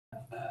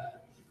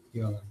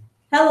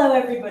Hello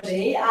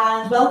everybody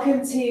and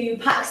welcome to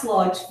Pax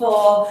Lodge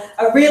for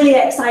a really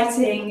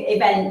exciting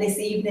event this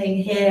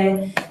evening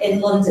here in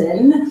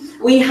London.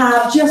 We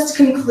have just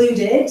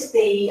concluded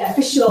the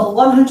official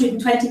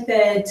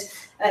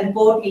 123rd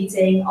board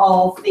meeting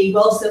of the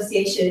World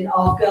Association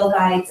of Girl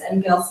Guides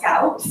and Girl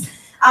Scouts,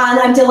 and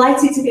I'm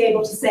delighted to be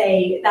able to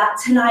say that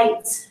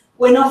tonight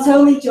we're not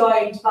only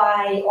joined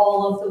by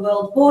all of the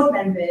World Board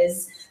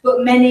members,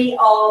 but many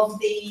of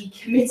the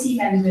committee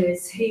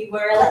members who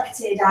were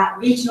elected at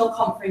regional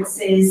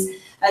conferences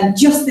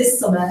just this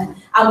summer,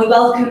 and we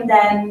welcome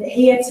them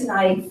here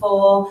tonight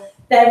for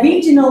their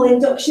regional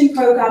induction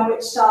programme,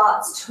 which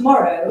starts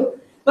tomorrow.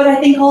 But I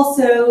think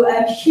also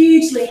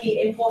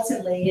hugely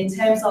importantly, in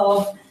terms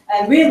of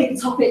really the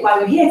topic why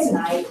we're here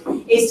tonight,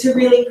 is to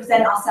really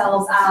present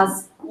ourselves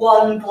as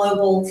one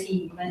global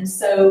team. And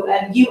so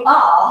you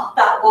are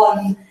that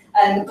one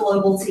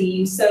global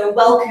team. So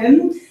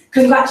welcome.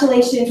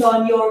 Congratulations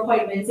on your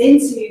appointments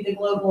into the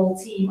global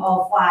team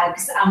of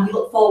WAGS, and we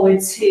look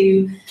forward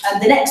to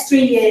the next 3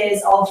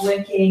 years of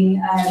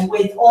working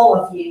with all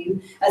of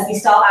you as we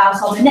start out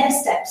on the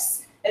next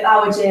steps of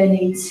our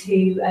journey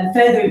to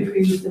further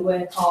improve the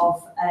work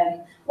of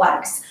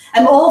WAGS.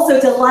 I'm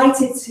also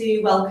delighted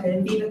to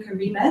welcome Vibeke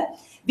Riemer.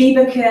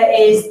 Vibeke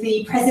is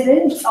the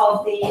president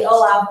of the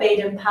Olav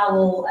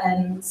Baden-Powell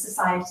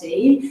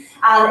Society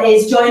and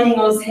is joining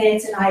us here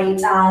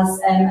tonight as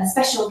a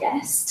special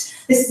guest.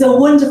 This is a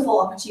wonderful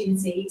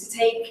opportunity to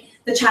take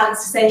the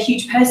chance to say a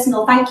huge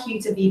personal thank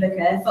you to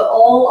Vibeke for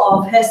all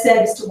of her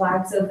service to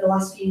WAGS over the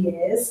last few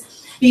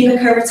years.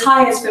 Vibeke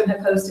retires from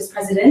her post as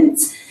president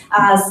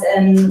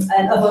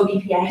of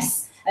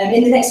OBPS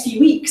in the next few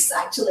weeks,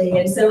 actually,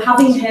 and so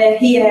having her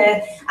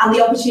here and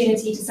the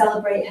opportunity to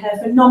celebrate her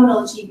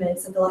phenomenal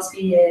achievements of the last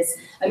few years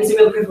is a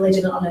real privilege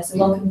and an honour, so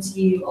welcome to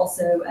you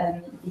also,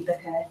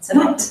 Vibeke,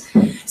 tonight.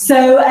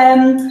 So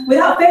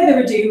without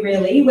further ado,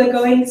 really, we're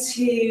going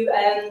to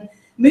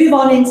move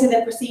on into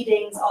the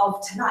proceedings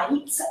of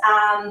tonight,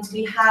 and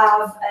we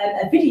have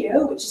a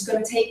video which is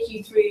going to take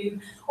you through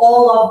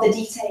all of the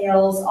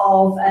details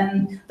of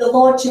the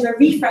launch of a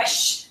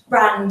refresh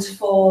brand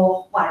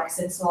for WAGS.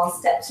 And so I'll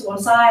step to one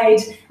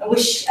side and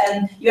wish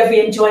you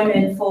every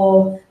enjoyment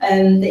for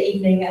the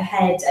evening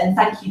ahead, and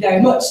thank you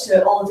very much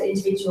to all of the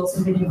individuals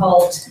who've been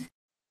involved.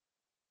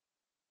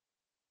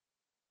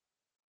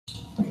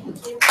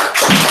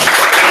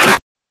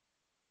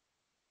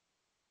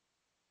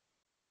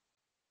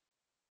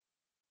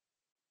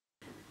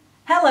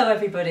 Hello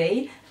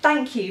everybody,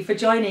 thank you for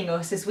joining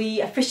us as we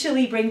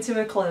officially bring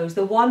to a close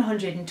the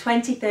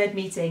 123rd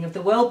meeting of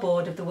the World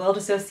Board of the World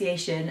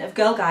Association of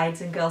Girl Guides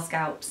and Girl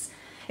Scouts.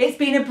 It's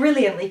been a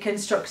brilliantly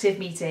constructive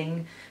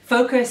meeting,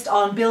 focused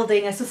on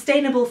building a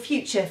sustainable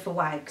future for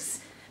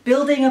WAGS,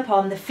 building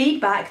upon the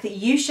feedback that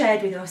you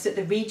shared with us at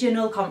the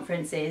regional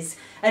conferences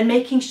and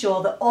making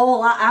sure that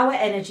all our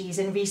energies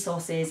and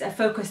resources are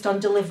focused on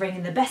delivering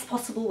in the best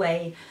possible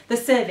way the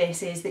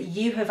services that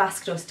you have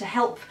asked us to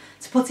help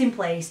to put in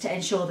place to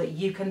ensure that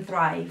you can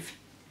thrive.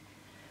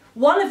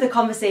 One of the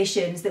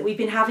conversations that we've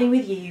been having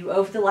with you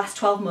over the last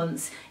 12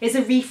 months is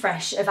a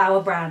refresh of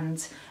our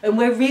brand, and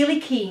we're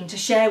really keen to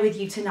share with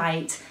you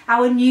tonight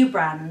our new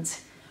brand.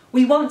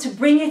 We want to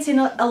bring it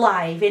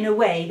alive in a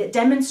way that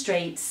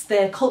demonstrates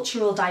the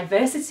cultural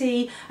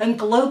diversity and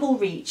global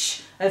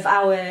reach of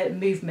our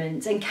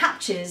movement and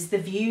captures the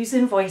views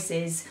and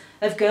voices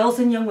of girls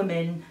and young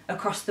women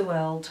across the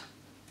world.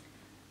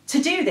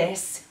 To do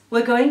this,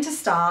 we're going to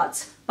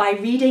start by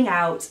reading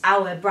out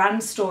our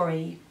brand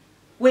story,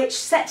 which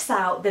sets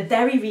out the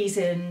very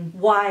reason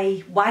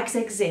why WAGS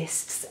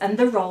exists and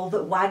the role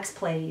that WAGS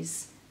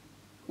plays.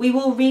 We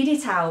will read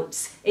it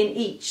out in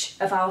each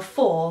of our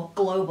 4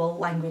 global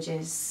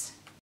languages.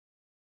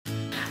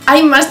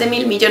 Hay más de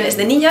 1000 millones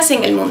de niñas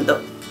en el mundo.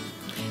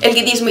 El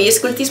guidismo y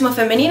escultismo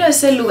femenino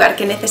es el lugar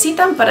que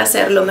necesitan para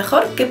ser lo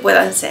mejor que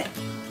puedan ser.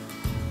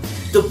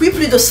 Depuis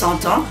plus de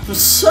 100 ans, nous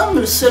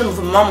sommes le seul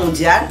mouvement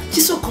mondial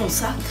qui se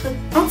consacre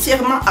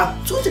entièrement à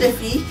toutes les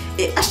filles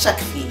et à chaque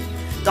fille,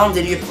 dans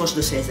des lieux proches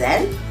de chez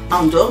elles,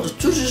 en dehors de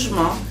tout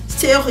jugement,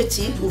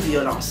 stéréotype ou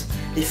violence.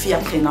 Les filles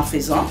apprennent en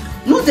faisant,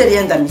 nouent des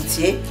liens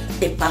d'amitié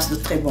et passent de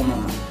très bons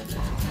moments.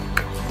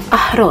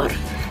 أحرار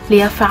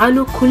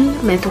ليفعلوا كل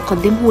ما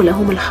تقدمه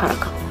لهم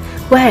الحركة،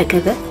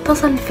 وهكذا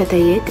تصل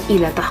الفتيات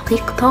إلى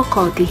تحقيق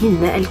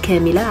طاقاتهن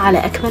الكاملة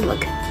على أكمل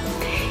وجه،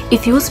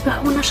 إذ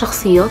يصبحون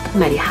شخصيات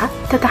مرحة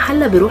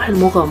تتحلى بروح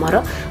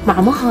المغامرة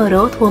مع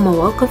مهارات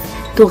ومواقف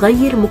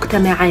تغير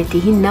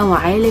مجتمعاتهن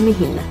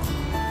وعالمهن.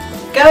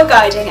 Girl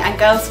Guiding and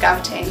Girl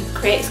Scouting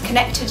creates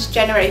connected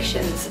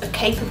generations of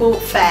capable,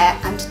 fair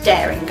and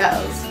daring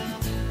girls.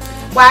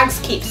 WAGS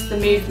keeps the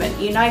movement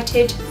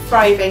united,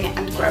 thriving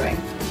and growing.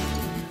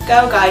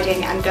 Girl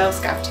Guiding and Girl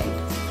Scouting,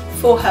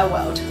 for her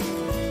world.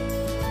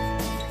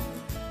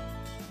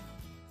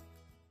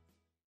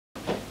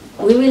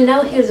 We will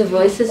now hear the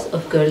voices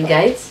of girl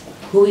guides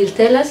who will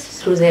tell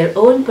us through their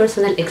own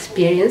personal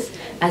experience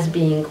as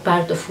being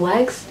part of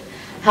WAGS,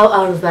 how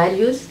our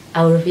values,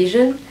 our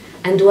vision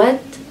and what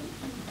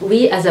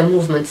we as a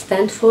movement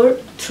stand for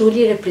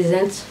truly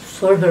represents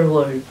for her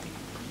world.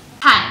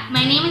 Hi,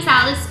 my name is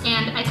Alice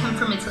and I come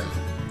from Italy.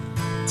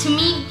 To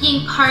me,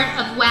 being part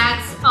of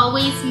WAGS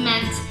always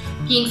meant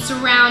being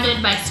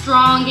surrounded by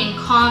strong and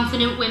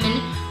confident women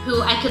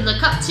who I could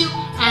look up to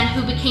and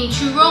who became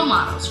true role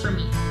models for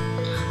me.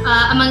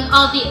 Among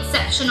all the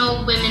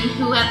exceptional women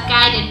who have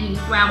guided me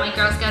throughout my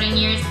Girl Scouting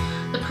years,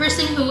 the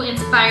person who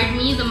inspired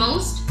me the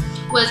most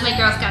was my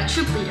Girl Scout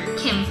troop leader,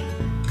 Kim.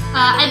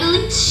 I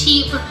believe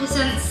she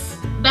represents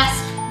best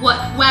what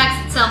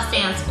WAGS itself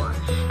stands for,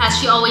 as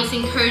she always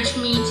encouraged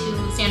me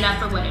to stand up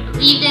for what I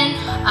believed in,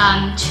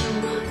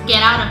 to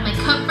get out of my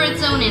comfort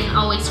zone and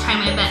always try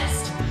my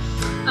best.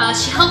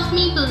 She helped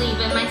me believe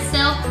in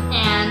myself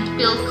and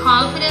build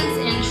confidence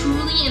and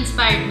truly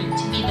inspired me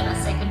to be the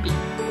best I could be.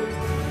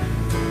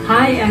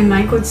 Hi, I'm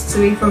Maiko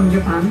Tsutsui from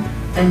Japan,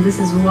 and this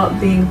is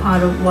what being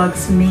part of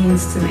WAGS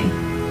means to me.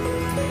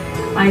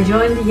 I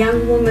joined the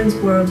Young Women's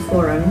World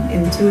Forum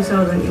in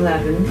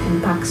 2011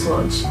 in Pax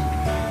Lodge,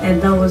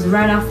 and that was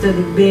right after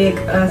the big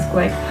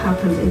earthquake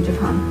happened in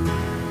Japan.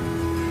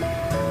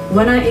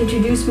 When I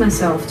introduced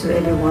myself to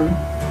everyone,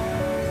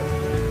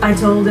 I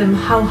told them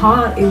how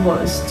hard it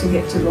was to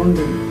get to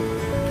London,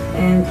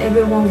 and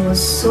everyone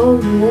was so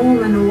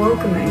warm and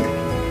welcoming.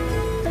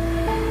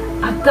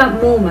 At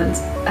that moment,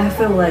 I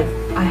felt like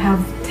I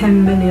have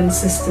 10 million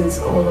sisters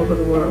all over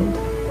the world,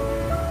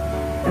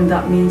 and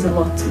that means a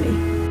lot to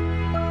me.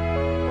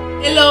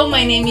 Hello,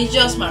 my name is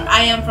Josmar.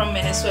 I am from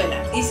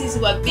Venezuela. This is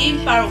what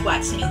being part of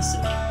WAGS means to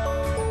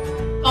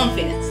me.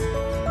 Confidence.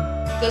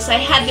 Because I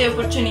had the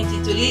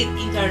opportunity to lead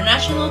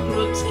international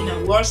groups in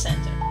a war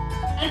center.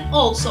 And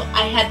also,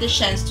 I had the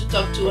chance to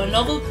talk to a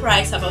Nobel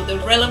Prize about the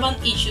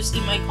relevant issues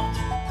in my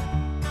country.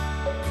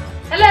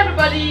 Hello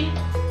everybody,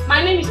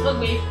 my name is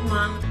Ogwe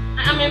Ifuma.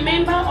 I am a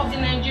member of the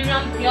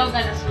Nigerian Girl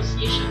Guide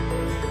Association.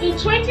 In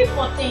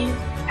 2014,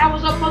 I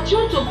was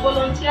opportune to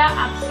volunteer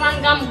at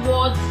Sangam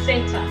World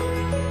Center.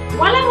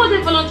 While I was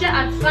a volunteer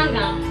at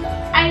Sangam,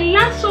 I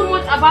learned so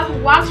much about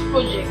WAGS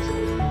projects,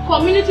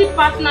 community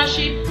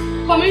partnership,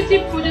 community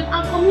projects,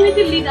 and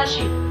community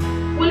leadership.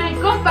 When I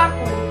got back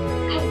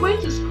home, I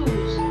went to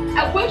schools,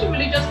 I went to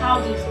religious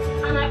houses,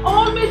 and I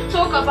always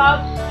talk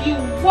about the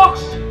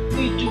works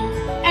we do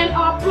and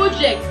our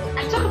project.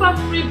 I talk about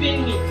Free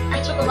Being Me,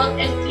 I talk about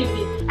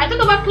STV, I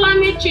talk about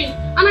climate change,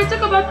 and I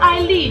talk about I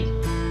Lead.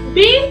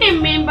 Being a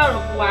member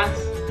of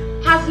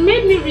WAGS has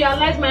made me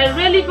realize my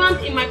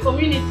relevance in my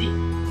community.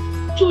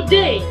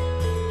 Today,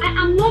 I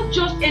am not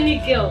just any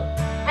girl,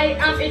 I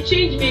am a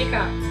change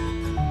maker.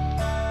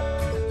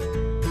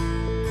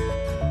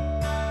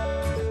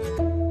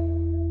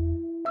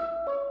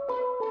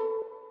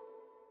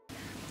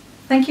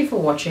 Thank you for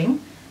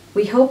watching.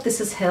 We hope this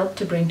has helped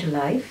to bring to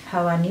life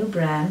how our new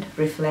brand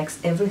reflects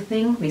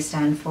everything we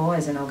stand for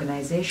as an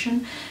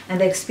organization and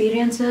the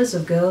experiences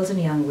of girls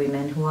and young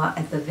women who are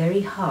at the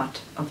very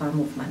heart of our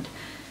movement.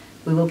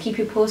 We will keep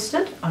you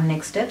posted on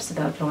next steps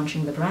about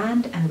launching the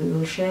brand, and we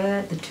will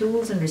share the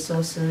tools and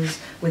resources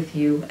with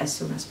you as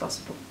soon as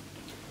possible.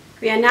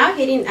 We are now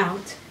heading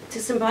out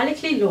to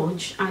symbolically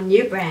launch our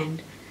new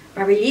brand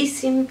by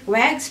releasing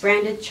WAGS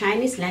branded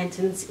Chinese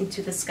lanterns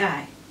into the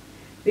sky.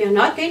 We are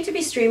not going to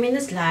be streaming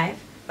this live,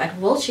 but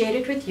we'll share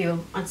it with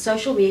you on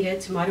social media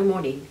tomorrow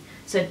morning,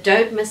 so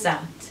don't miss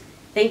out.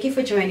 Thank you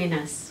for joining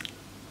us.